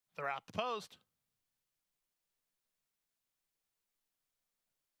They're at the post.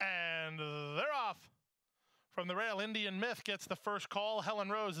 And they're off. From the rail, Indian Myth gets the first call. Helen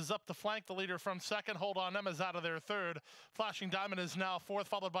Rose is up to flank the leader from second. Hold On Emma's out of their third. Flashing Diamond is now fourth,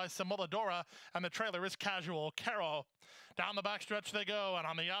 followed by Simuladora, and the trailer is Casual Caro. Down the backstretch they go, and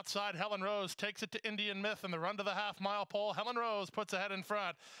on the outside, Helen Rose takes it to Indian Myth in the run to the half-mile pole. Helen Rose puts ahead in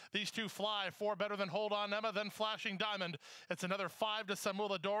front. These two fly, 4 better than Hold On Emma, then Flashing Diamond. It's another 5 to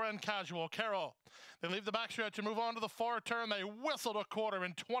Simuladora and Casual Caro. They leave the backstretch and move on to the far turn. They whistled a quarter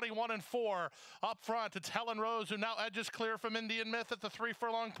in 21 and 4. Up front, it's Helen Rose, who now edges clear from Indian Myth at the 3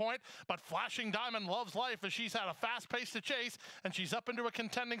 furlong point, but Flashing Diamond loves life as she's had a fast pace to chase, and she's up into a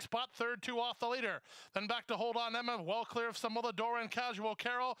contending spot, third, 2 off the leader. Then back to Hold On Emma, well clear of Simuladora and Casual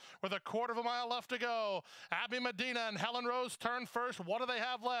Caro with a quarter of a mile left to go. Abby Medina and Helen Rose turn first. What do they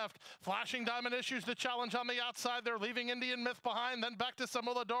have left? Flashing Diamond issues the challenge on the outside. They're leaving Indian Myth behind, then back to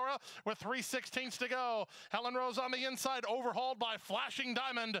Simuladora with 3/16 to go. Helen Rose on the inside, overhauled by Flashing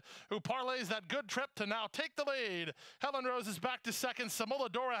Diamond, who parlays that good trip to now take the lead. Helen Rose is back to second.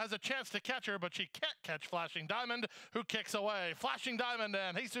 Simuladora has a chance to catch her, but she can't catch Flashing Diamond, who kicks away. Flashing Diamond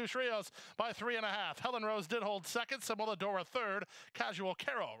and Jesus Rios by 3.5. Helen Rose did hold second. Simuladora third. Casual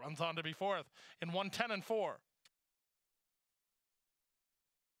Caro runs on to be fourth in 1:10 and 4.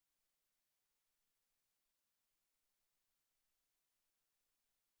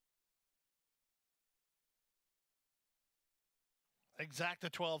 Exacta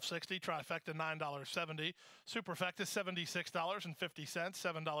 $12.60, Trifecta $9.70, Superfecta $76.50,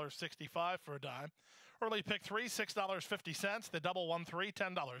 $7.65 for a dime. Early pick 3, $6.50, the double 1-3,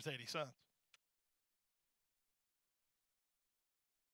 $10.80.